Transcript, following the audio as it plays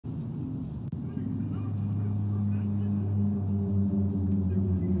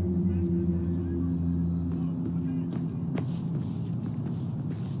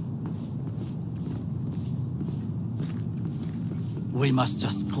We must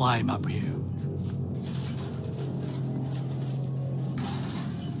just climb up here.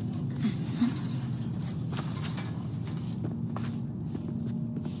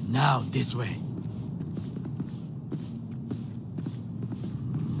 Now, this way.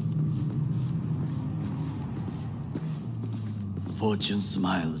 Fortune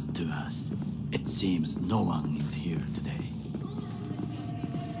smiles to us. It seems no one is here today.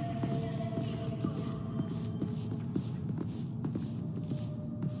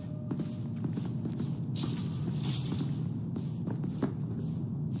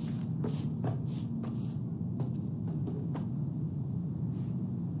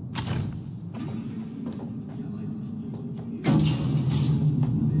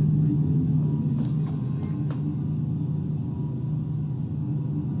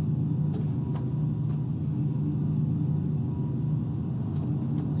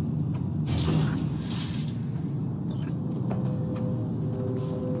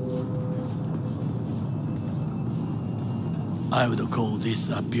 I would call this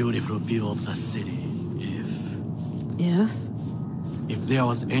a beautiful view of the city, if there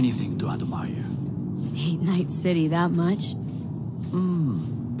was anything to admire. Hate Night City that much?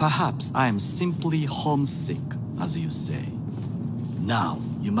 Perhaps I am simply homesick, as you say. Now,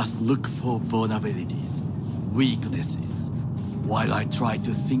 you must look for vulnerabilities, weaknesses, while I try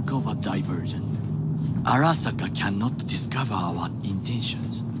to think of a diversion. Arasaka cannot discover our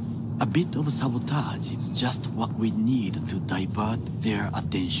intentions. A bit of sabotage is just what we need to divert their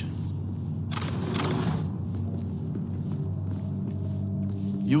attentions.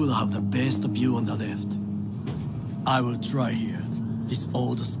 You will have the best view on the left. I will try here. This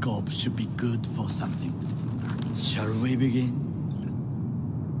old scope should be good for something. Shall we begin?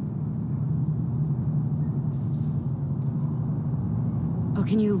 Oh,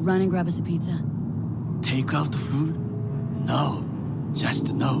 can you run and grab us a pizza? Take out food? No,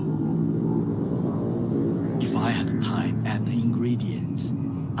 just no. If I had time and ingredients,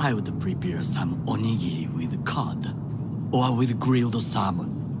 I would prepare some onigiri with cod, or with grilled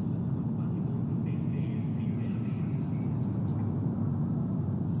salmon.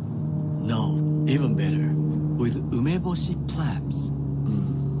 No, even better, with umeboshi clams.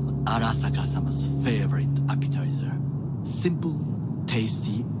 Arasaka-sama's favorite appetizer. Simple,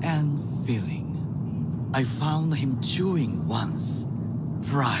 tasty, and filling. I found him chewing once,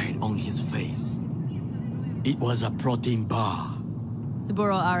 pride on his face. It was a protein bar.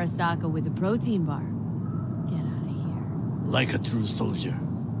 Saburo Arasaka with a protein bar. Get out of here. Like a true soldier.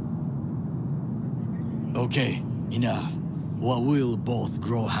 Okay, enough. Or we'll both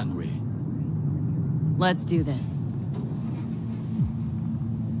grow hungry. Let's do this.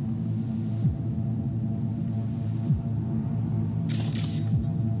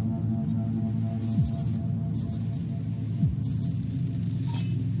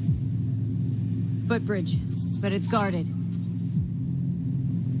 Footbridge, but it's guarded.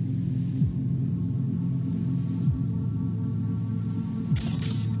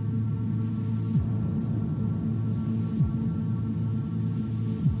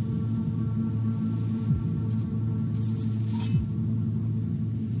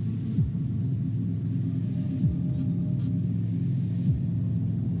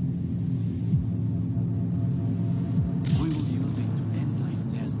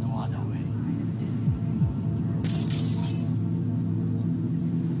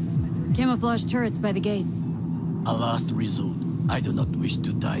 Camouflage turrets by the gate. A last resort. I do not wish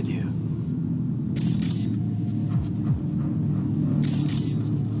to die there.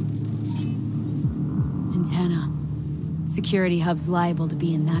 Antenna. Security hub's liable to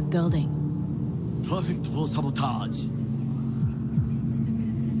be in that building. Perfect for sabotage.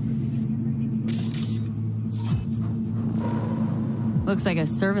 Looks like a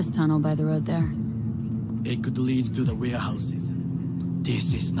service tunnel by the road there. It could lead to the warehouses.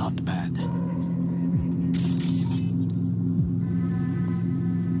 This is not bad.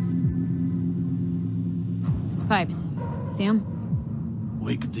 Pipes. See them?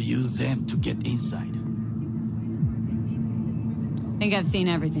 We could use them to get inside. Think I've seen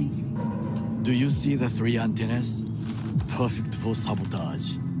everything. Do you see the 3 antennas? Perfect for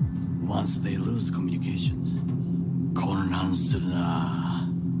sabotage. Once they lose communications.混乱するな.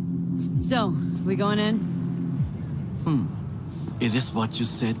 So, we going in? Is this what you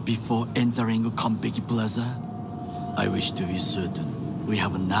said before entering Konpeki Plaza? I wish to be certain we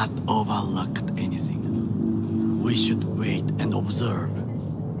have not overlooked anything. We should wait and observe.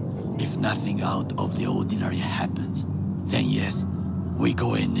 If nothing out of the ordinary happens, then yes, we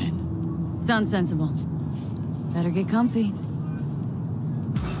go in. Sounds sensible. Better get comfy.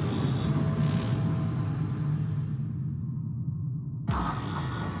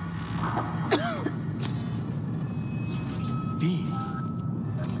 be?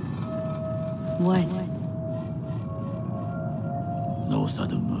 What? No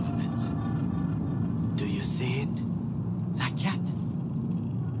sudden movements. Do you see it? That cat?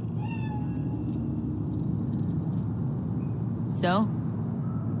 So?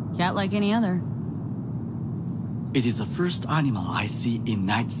 Cat like any other. It is the first animal I see in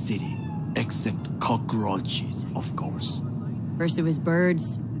Night City, except cockroaches, of course. First it was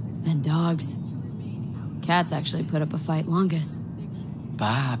birds, then dogs. Cats actually put up a fight longest.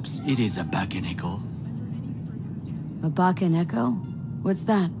 Perhaps it is a bakeneko. A bakeneko? What's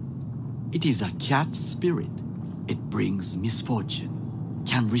that? It is a cat spirit. It brings misfortune,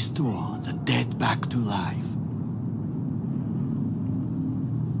 can restore the dead back to life.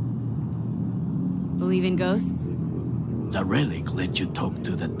 Believe in ghosts? The relic lets you talk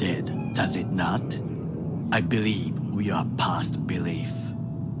to the dead, does it not? I believe we are past belief.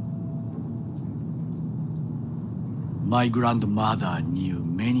 My grandmother knew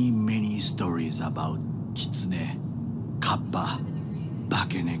many stories about kitsune, kappa,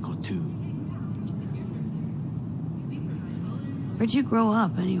 bakeneko too. Where'd you grow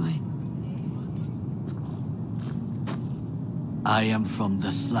up, anyway? I am from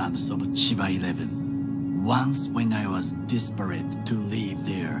the slums of Chiba 11. Once when I was desperate to live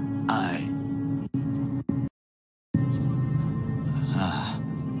there,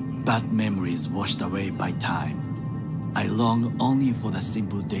 bad memories washed away by time. I long only for the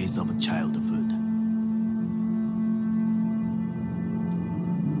simple days of childhood.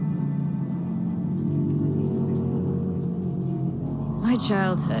 My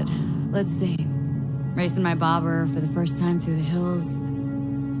childhood. Let's see. Racing my bobber for the first time through the hills.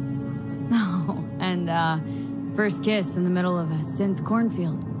 Oh, and first kiss in the middle of a synth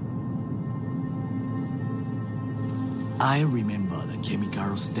cornfield. I remember the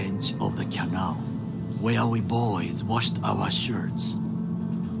chemical stench of the canal, where we boys washed our shirts.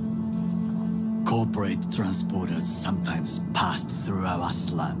 Corporate transporters sometimes passed through our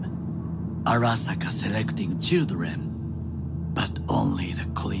slum. Arasaka selecting children, but only the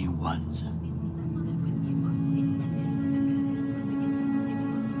clean ones.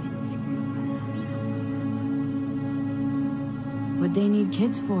 What'd they need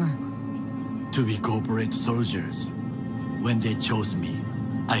kids for? To be corporate soldiers. When they chose me,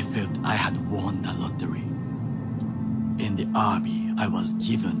 I felt I had won the lottery. In the army, I was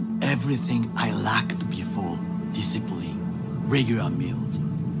given everything I lacked before: discipline, regular meals,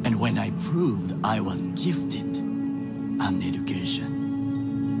 and when I proved I was gifted, an education.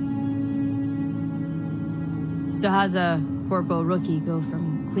 So how's a corpo rookie go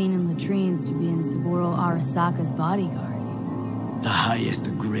from cleaning latrines to being Saburo Arasaka's bodyguard? The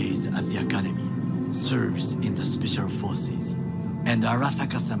highest grades at the academy, serves in the special forces, and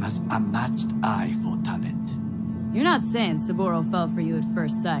Arasaka-sama's unmatched eye for talent. You're not saying Saburo fell for you at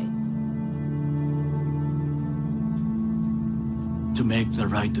first sight. To make the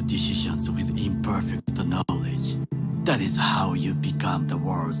right decisions with imperfect knowledge, that is how you become the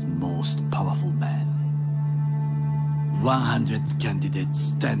world's most powerful man. 100 candidates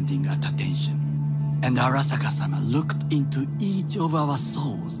standing at attention, and Arasaka-sama looked into each of our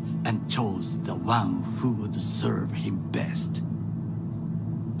souls and chose the one who would serve him best.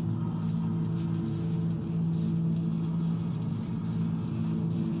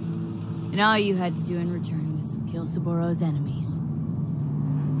 And all you had to do in return was kill Saburo's enemies.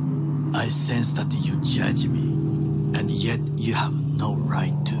 I sense that you judge me, and yet you have no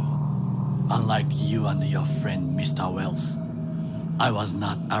right to. Unlike you and your friend Mr. Wells, I was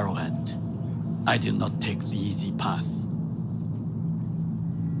not arrogant. I did not take the easy path.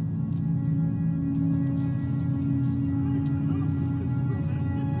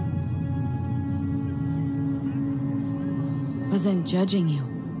 Wasn't judging you.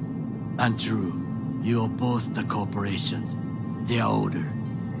 Untrue. You oppose the corporations, their order,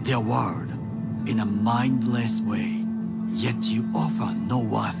 their word, in a mindless way, yet you offer no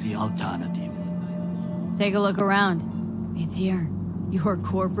worthy alternative. Take a look around. It's here. Your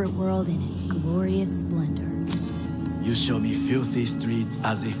corporate world in its glorious splendor. You show me filthy streets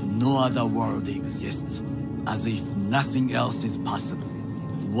as if no other world exists, as if nothing else is possible.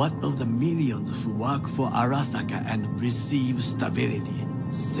 What of the millions who work for Arasaka and receive stability,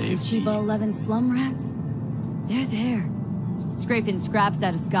 safety? The Chiba 11 slum rats? They're there. Scraping scraps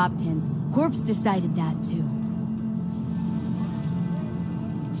out of scop tins. Corpse decided that too.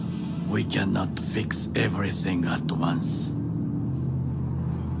 We cannot fix everything at once.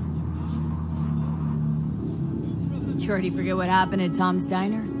 You already forget what happened at Tom's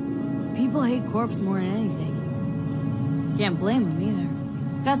Diner? People hate Corpse more than anything. Can't blame them either.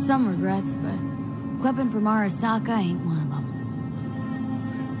 Got some regrets, but clipping from Arasaka ain't one of them.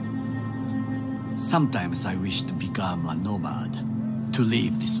 Sometimes I wish to become a nomad, to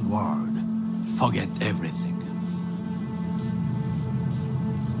leave this world, forget everything.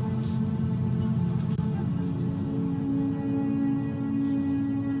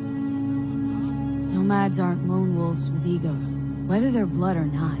 Nomads aren't lone wolves with egos, whether they're blood or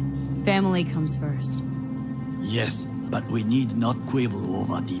not. Family comes first. Yes, but we need not quibble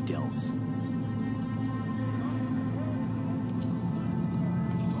over details.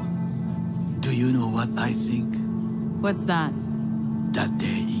 Do you know what I think? What's that? That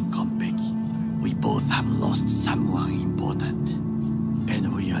day in Konpeki, we both have lost someone important.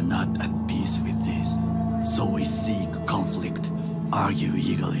 And we are not at peace with this. So we seek conflict, argue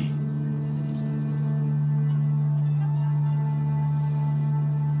eagerly.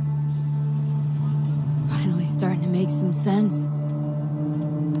 Finally starting to make some sense.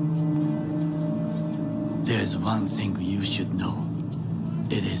 There's one thing you should know.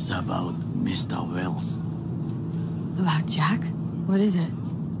 It is about Mr. Wells. About Jack? What is it?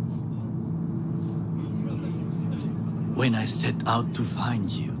 When I set out to find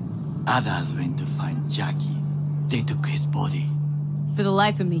you, others went to find Jackie. They took his body. For the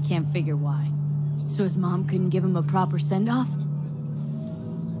life of me, can't figure why. So his mom couldn't give him a proper send-off?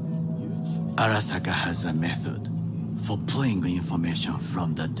 Arasaka has a method for pulling information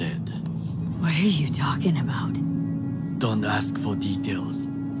from the dead. What are you talking about? Don't ask for details.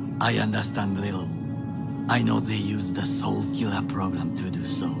 I understand little. I know they use the Soul Killer program to do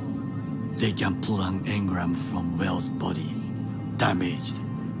so. They can pull an engram from Wells' body. Damaged,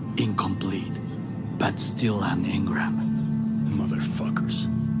 incomplete, but still an engram. Motherfuckers.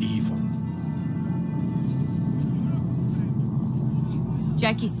 Evil.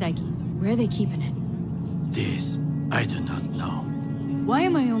 Jackie's psyche. Where are they keeping it? This, I do not know. Why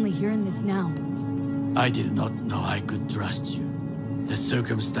am I only hearing this now? I did not know I could trust you. The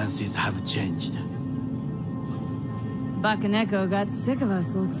circumstances have changed. Bakaneko got sick of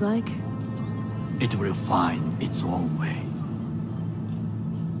us, looks like. It will find its own way.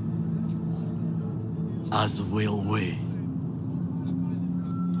 As will we.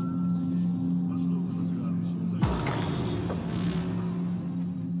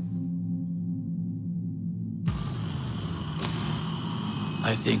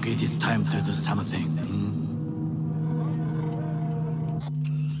 I think it is time to do something.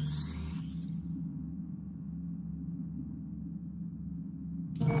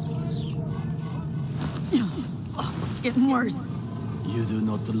 Getting worse. You do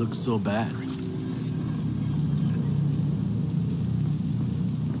not look so bad.